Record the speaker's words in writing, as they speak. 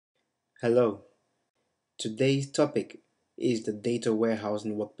Hello, today's topic is the data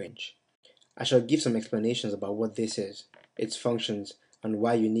warehousing workbench. I shall give some explanations about what this is, its functions, and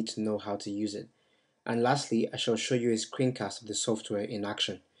why you need to know how to use it. And lastly, I shall show you a screencast of the software in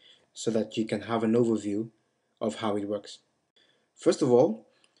action so that you can have an overview of how it works. First of all,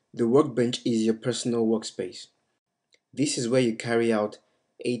 the workbench is your personal workspace. This is where you carry out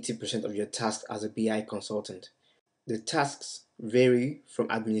 80% of your tasks as a BI consultant. The tasks vary from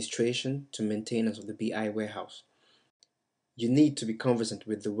administration to maintenance of the BI warehouse. You need to be conversant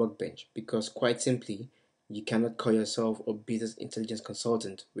with the workbench because, quite simply, you cannot call yourself a business intelligence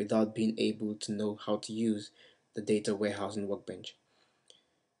consultant without being able to know how to use the data warehousing workbench.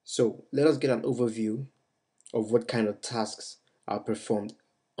 So, let us get an overview of what kind of tasks are performed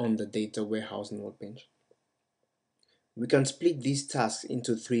on the data warehousing workbench. We can split these tasks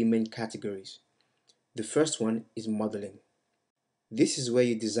into three main categories. The first one is modeling. This is where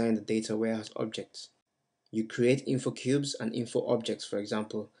you design the data warehouse objects. You create info cubes and info objects, for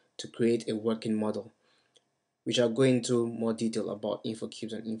example, to create a working model, which I'll go into more detail about info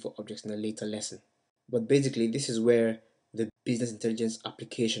cubes and info objects in a later lesson. But basically, this is where the business intelligence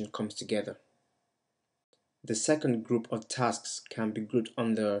application comes together. The second group of tasks can be grouped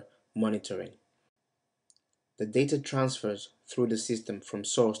under monitoring. The data transfers through the system from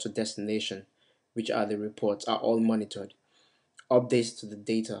source to destination, which are the reports, are all monitored. Updates to the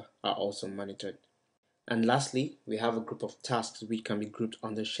data are also monitored. And lastly, we have a group of tasks which can be grouped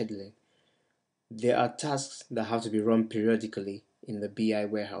under scheduling. There are tasks that have to be run periodically in the BI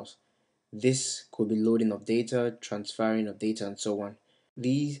warehouse. This could be loading of data, transferring of data, and so on.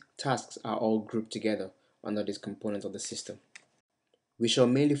 These tasks are all grouped together under this component of the system. We shall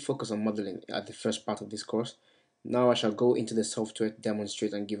mainly focus on modeling at the first part of this course. Now I shall go into the software to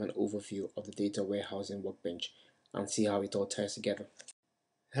demonstrate and give an overview of the data warehousing workbench and see how it all ties together.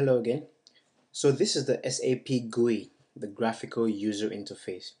 Hello again. So this is the SAP GUI, the graphical user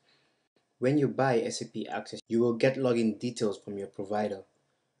interface. When you buy SAP Access, you will get login details from your provider,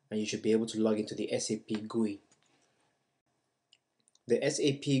 and you should be able to log into the SAP GUI. The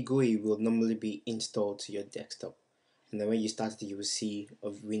SAP GUI will normally be installed to your desktop, and then when you start it, you will see a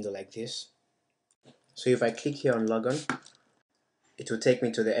window like this. So if I click here on Logon, it will take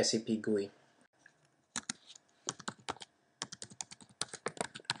me to the SAP GUI.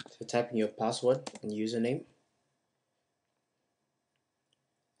 So type in your password and username,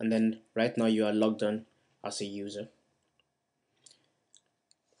 and then right now you are logged on as a user.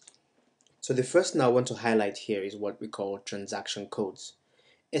 So the first thing I want to highlight here is what we call transaction codes.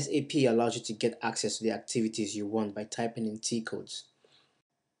 SAP allows you to get access to the activities you want by typing in T codes.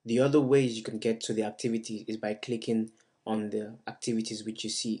 The other ways you can get to the activities is by clicking on the activities which you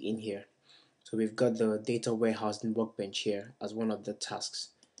see in here. So we've got the data warehousing workbench here as one of the tasks.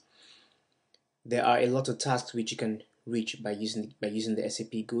 There are a lot of tasks which you can reach by using the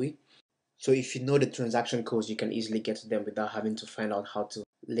SAP GUI. So if you know the transaction codes, you can easily get to them without having to find out how to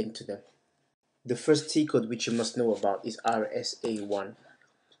link to them. The first T code which you must know about is RSA1,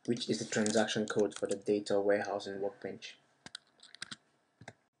 which is the transaction code for the data warehousing workbench.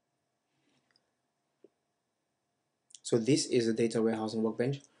 So this is the data warehousing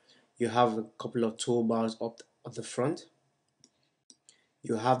workbench. You have a couple of toolbars up at the front.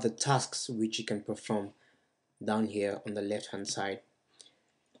 You have the tasks which you can perform down here on the left hand side.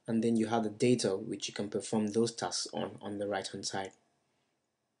 And then you have the data which you can perform those tasks on the right hand side.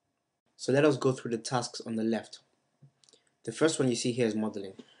 So let us go through the tasks on the left. The first one you see here is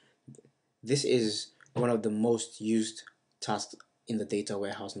modeling. This is one of the most used tasks in the data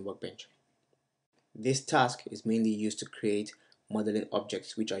warehousing workbench. This task is mainly used to create modeling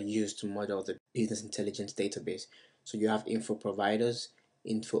objects which are used to model the business intelligence database. So you have info providers,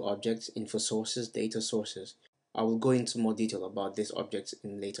 info objects, info sources, data sources. I will go into more detail about these objects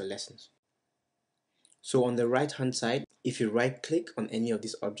in later lessons. So on the right hand side, if you right click on any of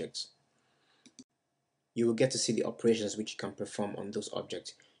these objects, you will get to see the operations which you can perform on those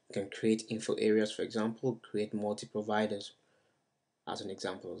objects. You can create info areas, for example, create multi-providers as an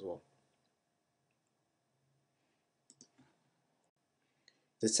example as well.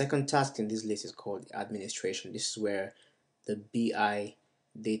 The second task in this list is called administration. This is where the BI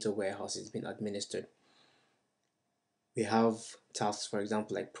data warehouse is being administered. We have tasks, for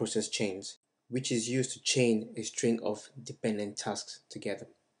example, like process chains, which is used to chain a string of dependent tasks together.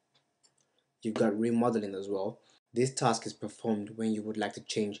 You've got remodeling as well. This task is performed when you would like to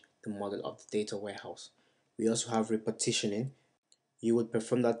change the model of the data warehouse. We also have repartitioning. You would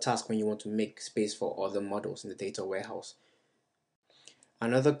perform that task when you want to make space for other models in the data warehouse.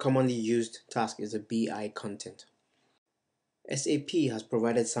 Another commonly used task is the BI content. SAP has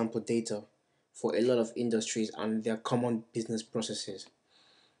provided sample data for a lot of industries and their common business processes.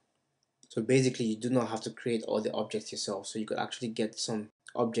 So basically, you do not have to create all the objects yourself. So you could actually get some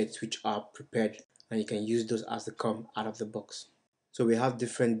objects which are prepared and you can use those as they come out of the box. So we have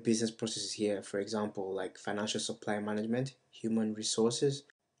different business processes here, for example, like financial supply management, human resources,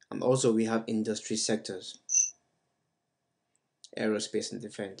 and also we have industry sectors, aerospace and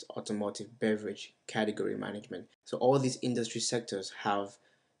defense, automotive, beverage, category management. So all these industry sectors have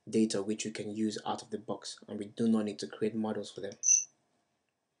data which you can use out of the box and we do not need to create models for them.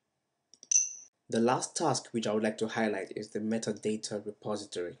 The last task which I would like to highlight is the metadata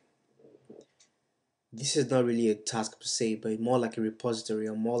repository. This is not really a task per se, but more like a repository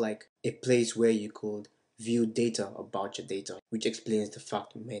or more like a place where you could view data about your data, which explains the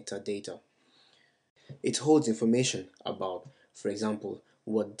fact metadata. It holds information about, for example,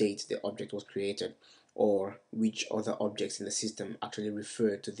 what date the object was created or which other objects in the system actually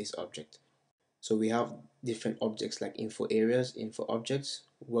refer to this object. So we have different objects like info areas, info objects,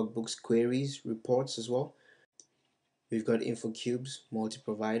 workbooks, queries, reports as well. We've got info cubes,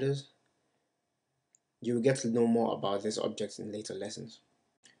 multi-providers. You will get to know more about these objects in later lessons.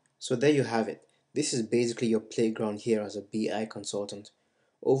 So there you have it. This is basically your playground here as a BI consultant.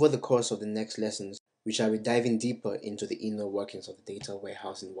 Over the course of the next lessons, we shall be diving deeper into the inner workings of the data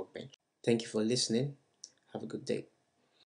warehouse and workbench. Thank you for listening. Have a good day.